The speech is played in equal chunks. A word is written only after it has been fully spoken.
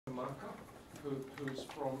Maaka,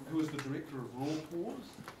 who is the director of Raw Paws,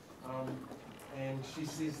 and she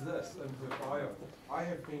says this in her bio: I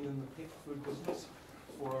have been in the pet food business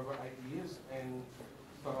for over 8 years,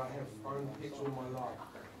 but I have owned pets all my life.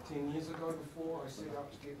 10 years ago, before I set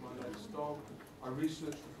out to get my latest dog, I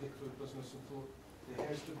researched the pet food business and thought there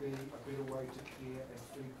has to be a better way to care and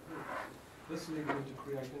feed pets. This led me to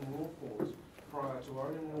creating Raw Paws. Prior to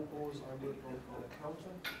owning Raw Paws, I worked on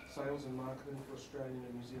accounting, sales and marketing for Australian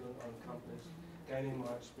and New Zealand owned companies, gaining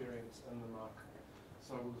my experience in the market.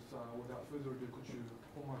 So without further ado, could you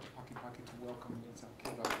pull my paki paki to welcome Nita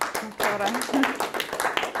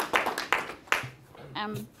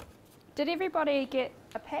Maaka. Did everybody get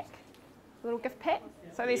a pack, a little gift pack?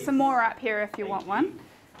 So there's some more up here if you want one.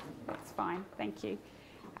 That's fine, thank you.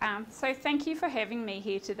 So thank you for having me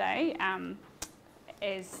here today.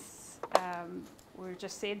 As we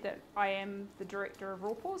just said, that I am the director of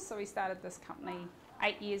Raw Paws, so we started this company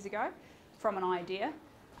 8 years ago from an idea,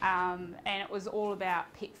 and it was all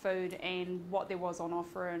about pet food and what there was on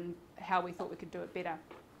offer and how we thought we could do it better.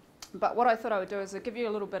 But what I thought I would do is I'll give you a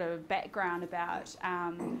little bit of background about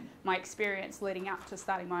my experience leading up to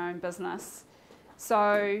starting my own business.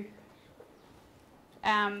 So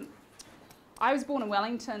I was born in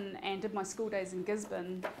Wellington and did my school days in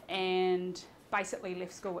Gisborne, and basically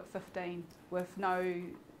left school at 15 with no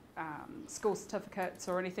school certificates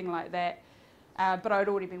or anything like that. But I'd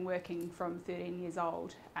already been working from 13 years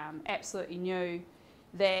old. Absolutely knew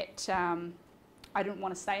that I didn't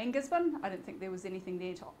want to stay in Gisborne. I didn't think there was anything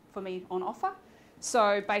there for me on offer.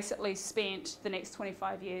 So basically spent the next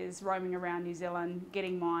 25 years roaming around New Zealand,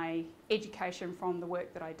 getting my education from the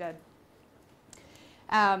work that I did.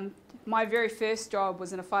 My very first job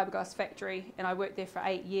was in a fiberglass factory, and I worked there for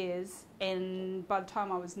 8 years, and by the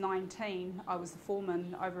time I was 19 I was the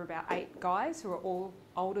foreman over about 8 guys who were all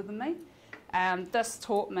older than me. This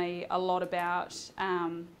taught me a lot about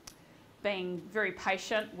being very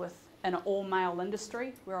patient with an all-male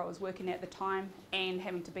industry where I was working at the time, and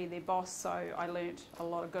having to be their boss, so I learnt a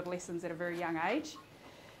lot of good lessons at a very young age.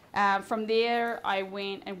 From there I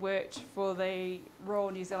went and worked for the Royal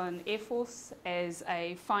New Zealand Air Force as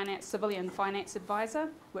a civilian finance advisor,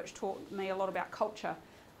 which taught me a lot about culture.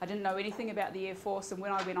 I didn't know anything about the Air Force, and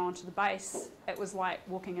when I went on to the base it was like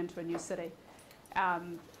walking into a new city.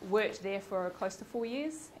 Worked there for close to 4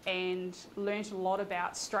 years and learnt a lot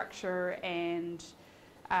about structure and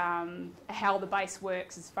how the base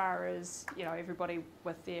works, as far as everybody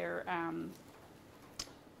with their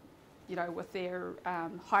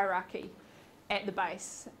hierarchy at the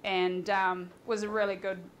base, and was a really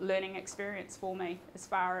good learning experience for me as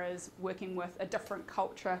far as working with a different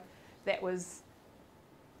culture that was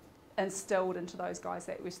instilled into those guys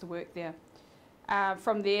that used to work there.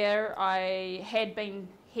 From there I had been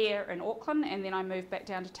here in Auckland, and then I moved back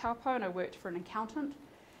down to Taupo and I worked for an accountant,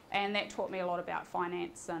 and that taught me a lot about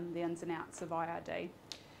finance and the ins and outs of IRD.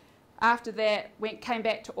 After that, came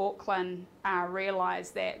back to Auckland,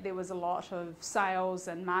 realised that there was a lot of sales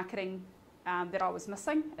and marketing that I was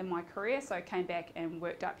missing in my career, so I came back and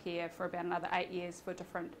worked up here for about another 8 years for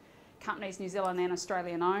different companies, New Zealand and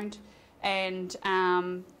Australian owned, and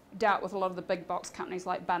dealt with a lot of the big box companies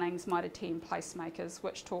like Bunnings, Mitre 10, Placemakers,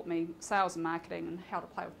 which taught me sales and marketing and how to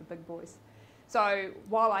play with the big boys. So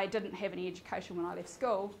while I didn't have any education when I left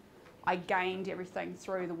school, I gained everything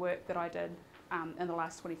through the work that I did in the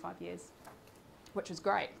last 25 years, which was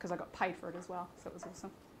great because I got paid for it as well, so it was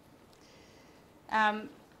awesome.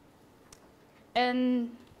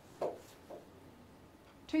 In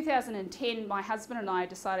 2010, my husband and I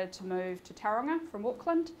decided to move to Tauranga from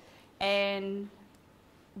Auckland, and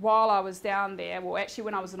while I was down there, well actually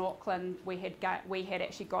when I was in Auckland, we had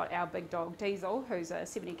actually got our big dog Diesel, who's a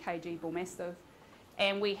 70 kg bull mastiff,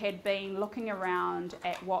 and we had been looking around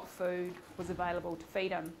at what food was available to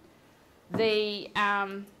feed him. The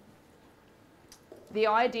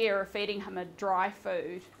idea of feeding him a dry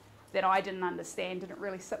food that I didn't understand didn't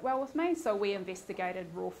really sit well with me, so we investigated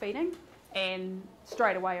raw feeding, and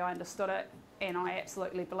straight away I understood it, and I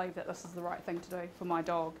absolutely believe that this is the right thing to do for my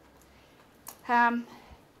dog.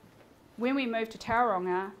 When we moved to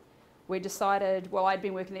Tauranga, we decided, well, I'd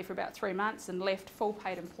been working there for about 3 months and left full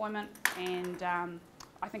paid employment, and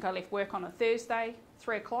I think I left work on a Thursday,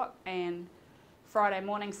 3 o'clock, and Friday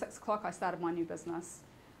morning, 6 o'clock, I started my new business.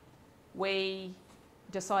 We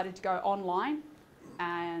decided to go online,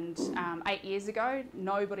 and 8 years ago,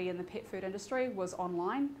 nobody in the pet food industry was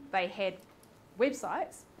online. They had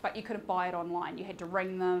websites, but you couldn't buy it online. You had to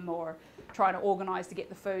ring them or try to organise to get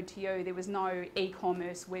the food to you. There was no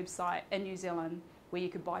e-commerce website in New Zealand where you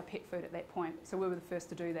could buy pet food at that point, so we were the first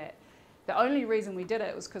to do that. The only reason we did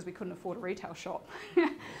it was because we couldn't afford a retail shop.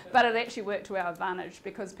 But it actually worked to our advantage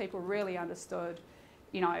because people really understood,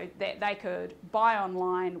 you know, that they could buy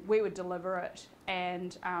online, we would deliver it,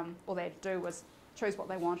 and all they had to do was choose what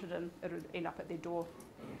they wanted and it would end up at their door.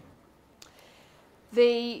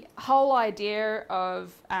 The whole idea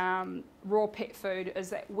of raw pet food is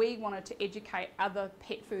that we wanted to educate other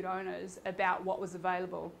pet food owners about what was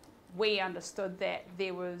available. We understood that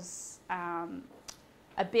there was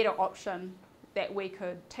a better option that we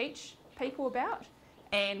could teach people about,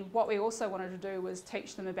 and what we also wanted to do was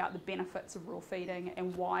teach them about the benefits of raw feeding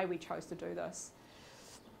and why we chose to do this.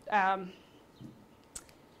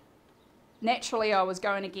 Naturally, I was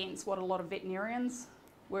going against what a lot of veterinarians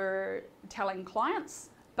were telling clients,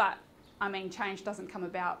 but I mean, change doesn't come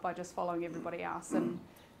about by just following everybody else, and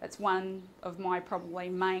it's one of my probably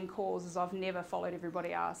main causes. I've never followed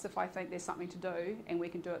everybody else. If I think there's something to do and we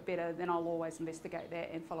can do it better, then I'll always investigate that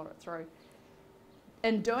and follow it through.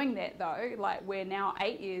 In doing that though, like, we're now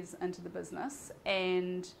 8 years into the business,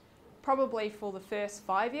 and probably for the first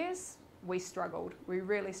 5 years, we struggled. We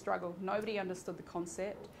really struggled. Nobody understood the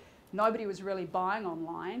concept. Nobody was really buying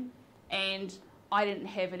online, and I didn't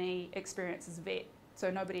have any experience as a vet, so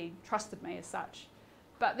nobody trusted me as such.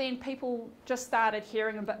 But then people just started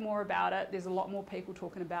hearing a bit more about it. There's a lot more people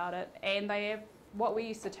talking about it, and what we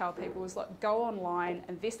used to tell people was, like, go online,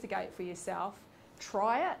 investigate for yourself,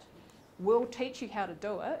 try it. We'll teach you how to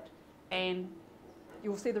do it, and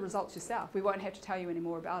you'll see the results yourself. We won't have to tell you any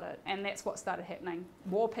more about it. And that's what started happening.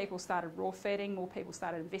 More people started raw feeding, more people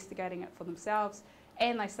started investigating it for themselves,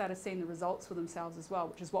 and they started seeing the results for themselves as well,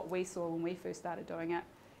 which is what we saw when we first started doing it.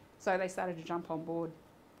 So they started to jump on board.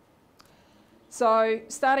 So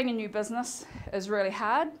starting a new business is really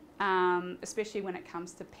hard, especially when it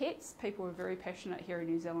comes to pets. People are very passionate here in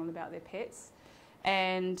New Zealand about their pets,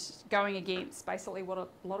 and going against basically what a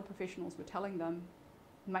lot of professionals were telling them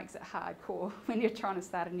makes it hardcore when you're trying to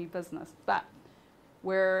start a new business. But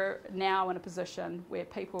we're now in a position where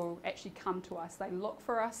people actually come to us. They look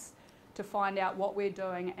for us to find out what we're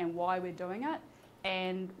doing and why we're doing it,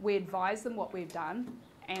 and we advise them what we've done,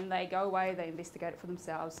 and they go away, they investigate it for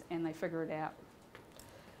themselves, and they figure it out.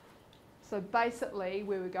 So basically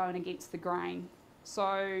we were going against the grain.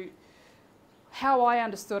 So how I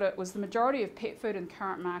understood it was the majority of pet food in the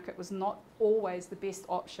current market was not always the best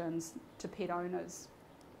options to pet owners.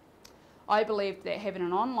 I believed that having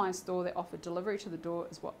an online store that offered delivery to the door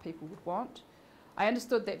is what people would want. I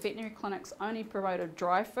understood that veterinary clinics only promoted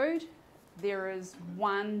dry food. There is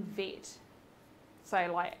one vet, say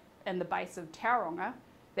like in the base of Tauranga,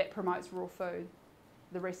 that promotes raw food.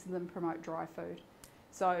 The rest of them promote dry food.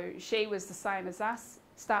 So she was the same as us,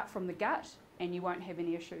 start from the gut, and you won't have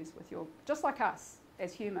any issues with just like us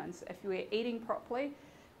as humans. If we're eating properly,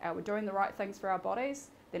 we're doing the right things for our bodies,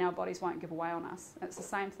 then our bodies won't give away on us. And it's the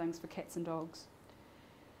same things for cats and dogs.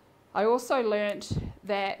 I also learnt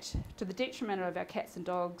that to the detriment of our cats and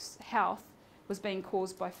dogs' health was being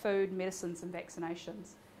caused by food, medicines and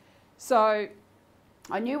vaccinations. So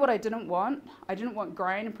I knew what I didn't want. I didn't want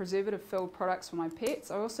grain and preservative-filled products for my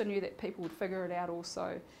pets. I also knew that people would figure it out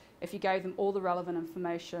also if you gave them all the relevant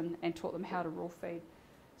information and taught them how to raw feed.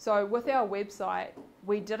 So with our website,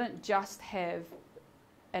 we didn't just have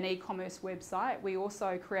an e-commerce website, we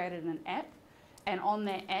also created an app, and on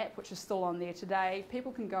that app, which is still on there today,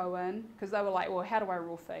 people can go in, because they were like, well, how do I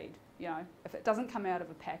raw feed? You know, if it doesn't come out of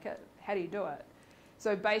a packet, how do you do it?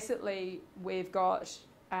 So basically, we've got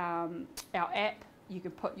our app. You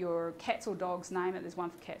can put your cat's or dog's name in it. There's one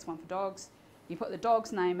for cats, one for dogs. You put the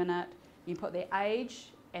dog's name in it, you put their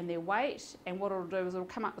age and their weight, and what it'll do is it'll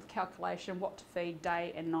come up with a calculation what to feed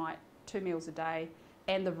day and night, 2 meals a day,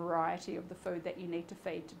 and the variety of the food that you need to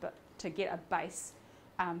feed to get a base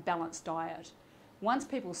balanced diet. Once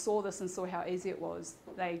people saw this and saw how easy it was,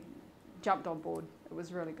 they jumped on board. It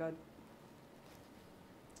was really good.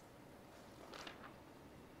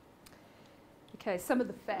 Okay, some of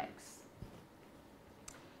the facts.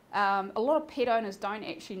 A lot of pet owners don't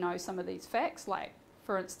actually know some of these facts, like,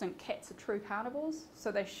 for instance, cats are true carnivores,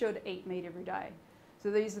 so they should eat meat every day. So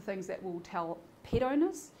these are things that we'll tell pet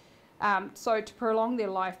owners. So to prolong their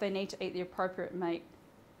life, they need to eat the appropriate meat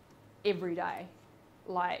every day.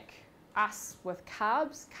 Like us with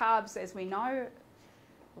carbs. Carbs, as we know,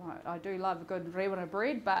 well, I do love a good rewana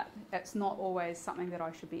bread, but it's not always something that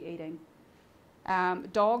I should be eating.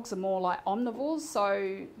 Dogs are more like omnivores,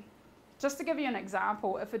 so just to give you an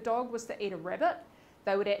example, if a dog was to eat a rabbit,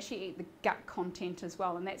 they would actually eat the gut content as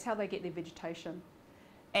well, and that's how they get their vegetation.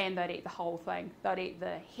 And they'd eat the whole thing. They'd eat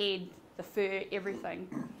the head, the fur, everything.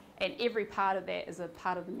 and every part of that is a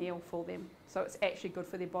part of the meal for them. So it's actually good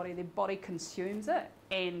for their body. Their body consumes it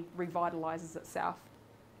and revitalises itself.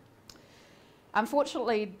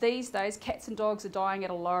 Unfortunately, these days, cats and dogs are dying at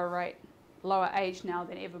a lower age now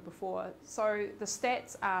than ever before. So the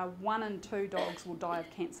stats are 1 in 2 dogs will die of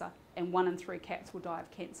cancer and 1 in 3 cats will die of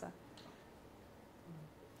cancer.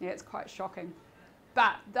 Yeah, it's quite shocking.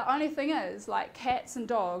 But the only thing is, like cats and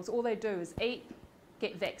dogs, all they do is eat,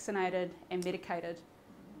 get vaccinated and medicated.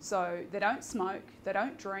 So they don't smoke, they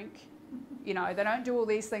don't drink, you know, they don't do all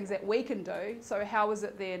these things that we can do. So how is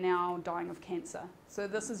it they're now dying of cancer? So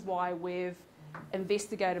this is why we've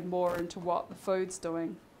investigated more into what the food's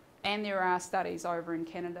doing. And there are studies over in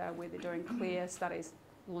Canada where they're doing clear studies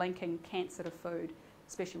linking cancer to food,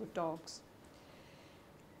 especially with dogs.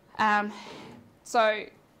 And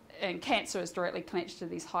cancer is directly connected to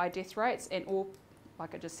these high death rates, and all,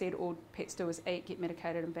 like I just said, all pets do is eat, get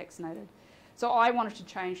medicated and vaccinated. So I wanted to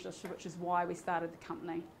change this, which is why we started the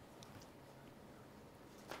company.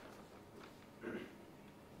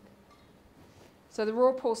 So the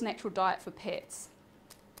Raw Paws Natural Diet for Pets.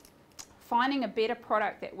 Finding a better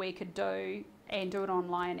product that we could do and do it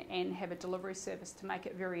online and have a delivery service to make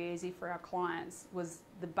it very easy for our clients was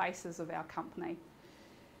the basis of our company.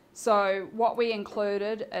 So what we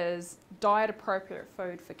included is diet appropriate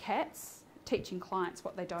food for cats, teaching clients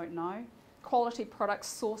what they don't know, quality products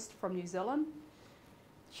sourced from New Zealand,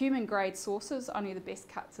 human grade sources, only the best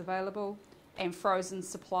cuts available, and frozen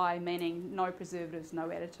supply, meaning no preservatives, no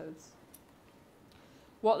additives.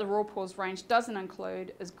 What the Raw Paws range doesn't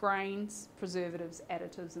include is grains, preservatives,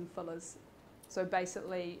 additives and fillers. So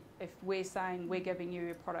basically, if we're saying we're giving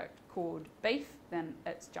you a product called beef, then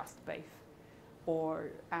it's just beef. Or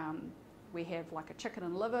we have like a chicken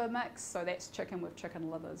and liver mix, so that's chicken with chicken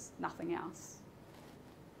livers, nothing else.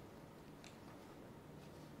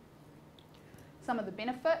 Some of the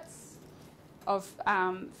benefits of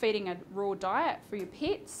feeding a raw diet for your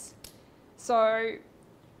pets. So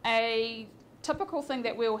a typical thing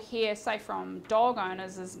that we'll hear, say from dog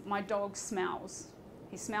owners, is my dog smells.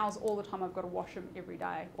 He smells all the time. I've got to wash him every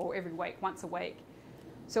day or every week, once a week.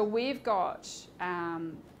 So we've got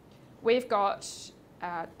 2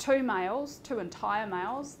 entire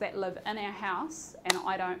males that live in our house, and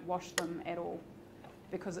I don't wash them at all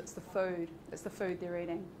because it's the food. It's the food they're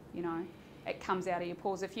eating, you know. It comes out of your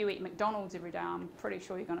paws. If you eat McDonald's every day, I'm pretty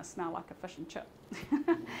sure you're going to smell like a fish and chip,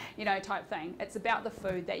 you know, type thing. It's about the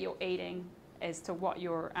food that you're eating as to what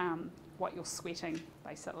you're sweating,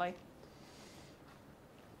 basically.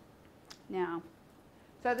 Now,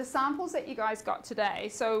 so the samples that you guys got today,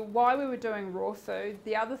 so while we were doing raw food,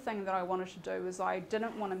 the other thing that I wanted to do was I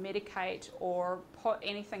didn't want to medicate or put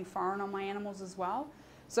anything foreign on my animals as well.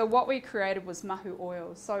 So what we created was mahu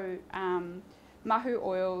oils. So mahu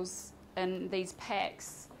oils in these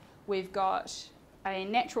packs, we've got a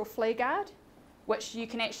natural flea guard, which you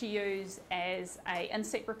can actually use as an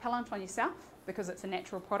insect repellent on yourself because it's a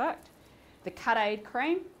natural product. The Cut Aid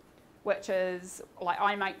cream, which is, like,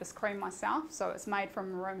 I make this cream myself, so it's made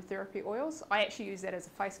from aromatherapy oils. I actually use that as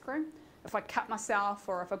a face cream. If I cut myself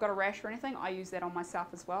or if I've got a rash or anything, I use that on myself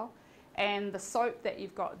as well. And the soap that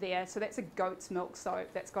you've got there, so that's a goat's milk soap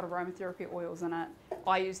that's got aromatherapy oils in it.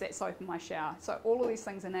 I use that soap in my shower. So all of these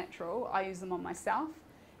things are natural. I use them on myself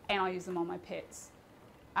and I use them on my pets.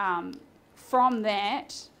 From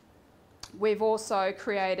that, we've also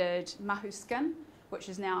created Mahu Skin, which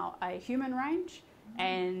is now a human range,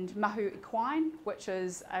 and Mahu Equine, which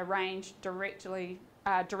is a range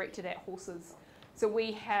directed at horses. So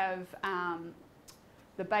we have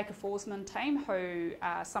the Baker Forsman team, who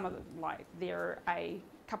are they're a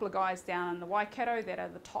couple of guys down in the Waikato that are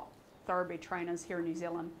the top thoroughbred trainers here in New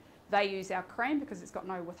Zealand. They use our cream because it's got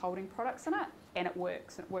no withholding products in it, and it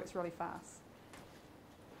works really fast.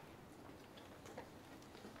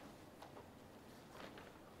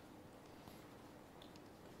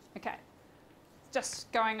 Okay,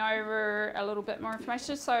 just going over a little bit more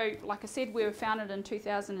information. So like I said, we were founded in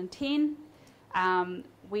 2010.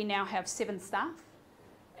 We now have 7 staff,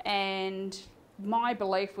 and my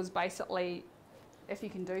belief was basically, if you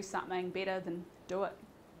can do something better, then do it.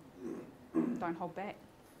 Don't hold back.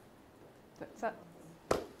 That's it.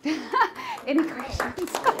 Any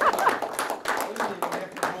questions? Awesome.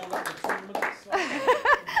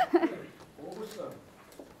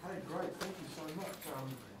 Hey, great, thank you so much.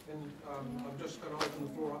 I'm just going to open the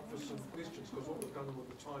floor up for some questions, because what we've done with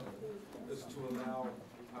the time is to allow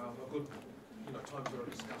a good time for a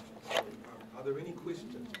discussion. So, are there any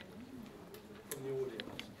questions from the audience?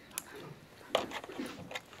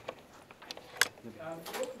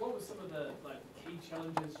 What were some of the key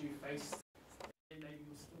challenges you faced in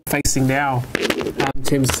facing now in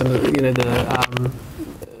terms of some of the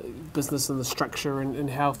business and the structure and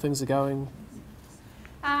how things are going?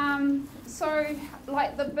 So,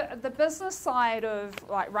 like the business side of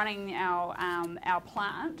like running our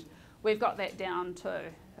plant, we've got that down to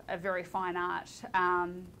a very fine art.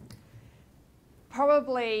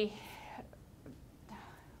 Probably,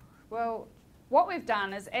 well, what we've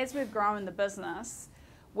done is as we've grown the business,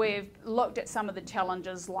 we've looked at some of the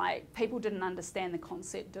challenges, like people didn't understand the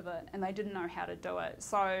concept of it and they didn't know how to do it.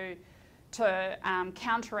 So to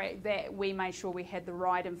counteract that, we made sure we had the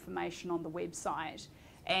right information on the website.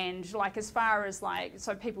 And like as far as like,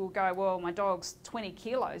 so people go, well, my dog's 20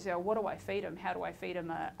 kilos, you know, what do I feed him? How do I feed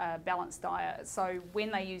him a balanced diet? So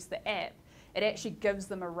when they use the app, it actually gives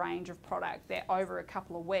them a range of product that over a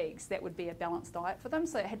couple of weeks, that would be a balanced diet for them.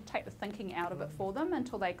 So it had to take the thinking out of it for them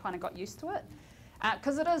until they kind of got used to it.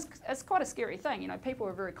 Because it's quite a scary thing, you know, people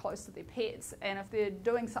are very close to their pets, and if they're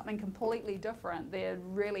doing something completely different, they're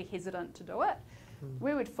really hesitant to do it.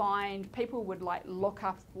 We would find people would like look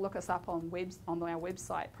us up on our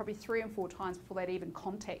website probably 3 and 4 times before they'd even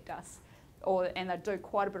contact us, and they'd do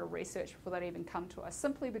quite a bit of research before they'd even come to us,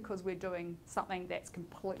 simply because we're doing something that's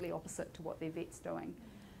completely opposite to what their vet's doing.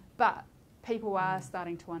 But people are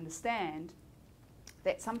starting to understand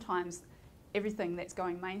that sometimes everything that's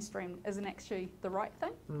going mainstream isn't actually the right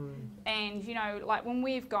thing. And you know, like when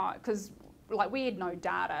we've got, because like we had no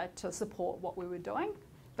data to support what we were doing,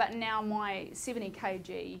 but now my 70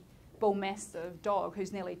 kg bull mastiff dog,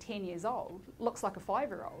 who's nearly 10 years old, looks like a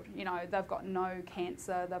 5-year-old. You know, they've got no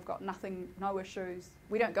cancer, they've got nothing, no issues.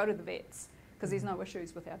 We don't go to the vets because there's no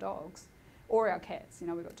issues with our dogs or our cats. You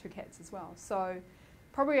know, we've got 2 cats as well. So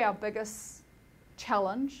probably our biggest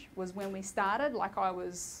challenge was when we started. Like I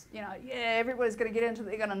was, you know, yeah, everybody's going to get into it,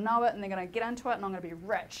 they're going to know it and they're going to get into it and I'm going to be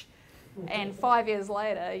rich. And 5 years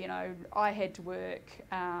later, you know, I had to work,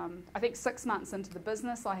 I think 6 months into the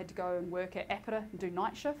business, I had to go and work at Apata and do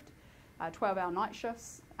night shift, 12-hour night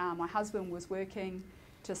shifts. My husband was working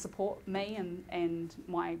to support me and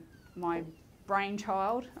my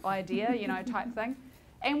brainchild idea, you know, type thing.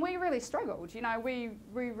 And we really struggled, you know, we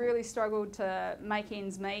really struggled to make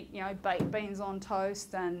ends meet, you know, baked beans on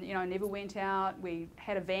toast and, you know, never went out. We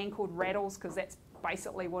had a van called Rattles because that's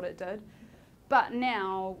basically what it did. But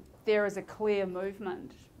now there is a clear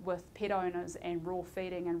movement with pet owners and raw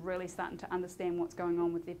feeding and really starting to understand what's going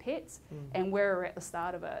on with their pets, and we're at the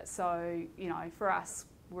start of it. So, you know, for us,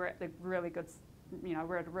 we're at the really good, you know,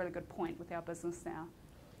 we're at a really good point with our business now.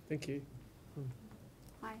 Thank you.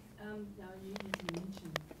 Hi. Now you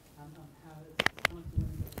mentioned how it's kind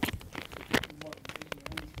of what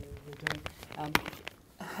we're doing.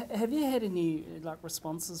 Have you had any like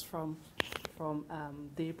responses from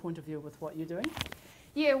their point of view with what you're doing?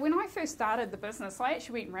 Yeah, when I first started the business, I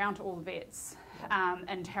actually went round to all the vets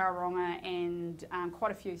in Tauranga and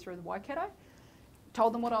quite a few through the Waikato.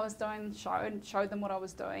 Told them what I was doing, showed them what I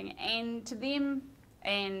was doing, and to them,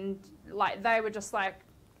 and like they were just like,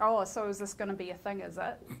 oh, so is this going to be a thing, is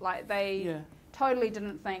it? Like they totally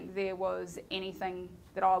didn't think there was anything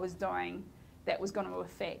that I was doing that was going to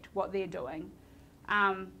affect what they're doing.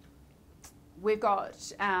 We've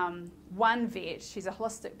got one vet, she's a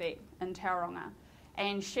holistic vet in Tauranga,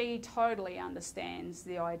 and she totally understands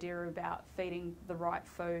the idea about feeding the right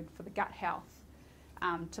food for the gut health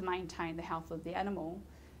to maintain the health of the animal.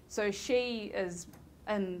 So she is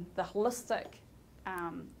in the holistic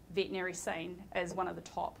veterinary scene as one of the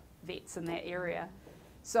top vets in that area.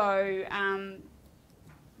 So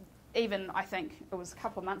even I think it was a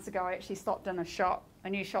couple of months ago, I actually stopped in a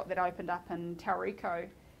new shop that opened up in Tauriko,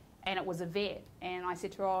 and it was a vet, and I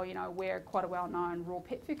said to her, oh, you know, we're quite a well-known raw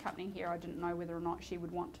pet food company here. I didn't know whether or not she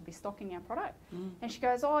would want to be stocking our product. And she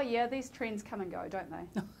goes, oh yeah, these trends come and go, don't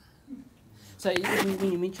they? So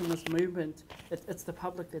when you mention this movement, it's the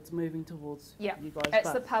public that's moving towards you guys.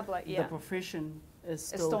 It's the public, the profession is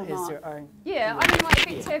still has not. their own. Yeah, I mean, like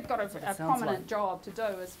vets have got a prominent job to do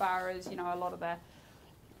as far as, you know, a lot of the,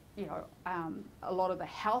 you know, a lot of the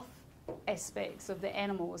health aspects of the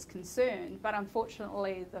animal is concerned, but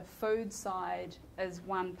unfortunately the food side is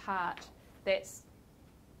one part that's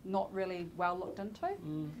not really well looked into.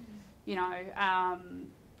 You know,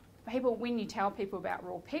 people, when you tell people about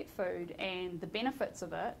raw pet food and the benefits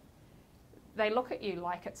of it, they look at you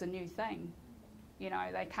like it's a new thing. You know,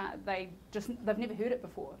 they've never heard it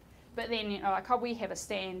before. But then, you know, like we have a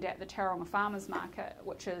stand at the Tauranga Farmers Market,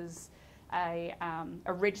 which is a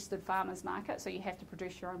registered farmers market, so you have to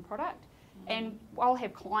produce your own product. And I'll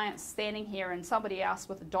have clients standing here and somebody else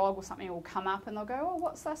with a dog or something will come up and they'll go, oh,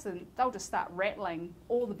 what's this? And they'll just start rattling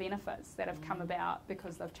all the benefits that have come about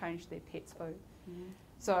because they've changed their pet's food.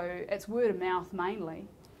 So it's word of mouth mainly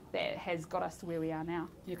that has got us to where we are now.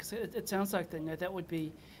 Yeah, because it sounds like that would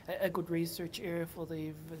be a good research area for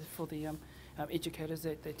the educators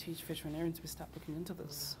that teach veterinarians to start looking into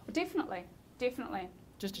this. Definitely, definitely.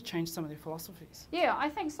 Just to change some of their philosophies. Yeah, I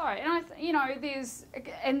think so.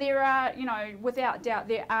 And there are, without doubt,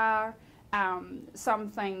 there are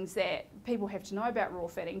some things that people have to know about raw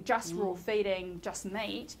feeding. Just raw feeding, just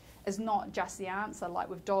meat, is not just the answer. Like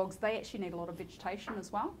with dogs, they actually need a lot of vegetation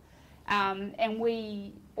as well. And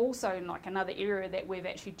we also, like another area that we've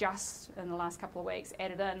actually just in the last couple of weeks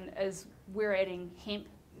added in is we're adding hemp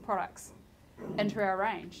products into our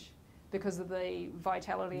range because of the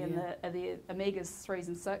vitality and the omegas 3s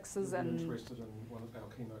and 6s. I'm interested in one of our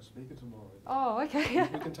keynote speaker tomorrow. Oh, okay.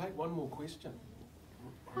 We can take one more question.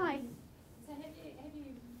 Hi. So have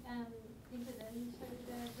you entered into the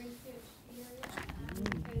research area?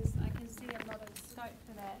 Because I can see a lot of scope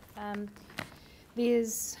for that.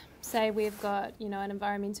 There's, say we've got, an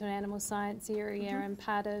environmental and animal science area, and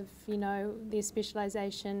part of, their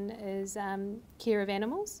specialisation is care of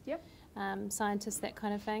animals, scientists, that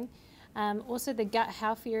kind of thing. Also the gut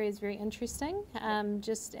health area is very interesting, and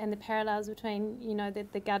the parallels between,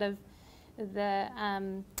 the gut of the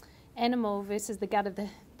animal versus the gut of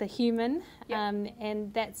the human,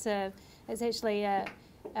 and it's actually a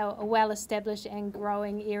well-established and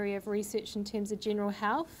growing area of research in terms of general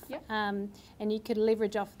health, and you could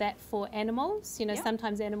leverage off that for animals.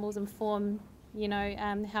 Sometimes animals inform,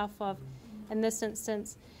 health of. In this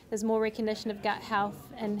instance, there's more recognition of gut health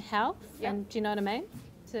and health. And do you know what I mean?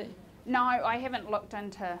 No, I haven't looked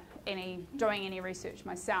into doing any research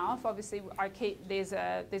myself. Obviously, there's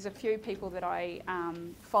a few people that I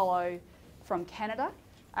follow from Canada,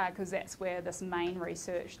 because that's where this main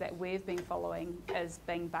research that we've been following is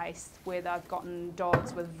being based, where they've gotten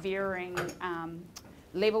dogs with varying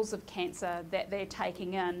levels of cancer that they're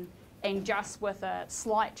taking in, and just with a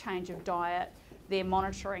slight change of diet, they're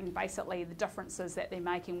monitoring basically the differences that they're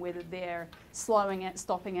making, whether they're slowing it,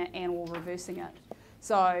 stopping it, and or reversing it.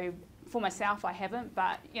 So for myself, I haven't,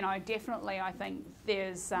 but definitely I think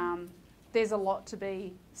there's a lot to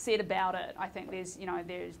be said about it. I think there's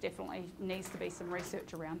definitely needs to be some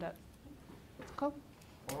research around it. Cool.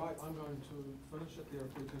 All right, I'm going to finish it there.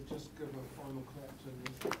 If we could just give a final clap to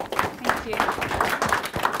Nita. Thank you. I'd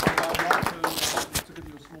like to give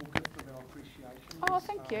you a small gift of our appreciation. Oh,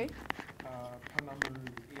 thank you. Panamu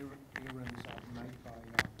earrings are made by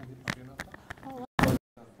Unitec.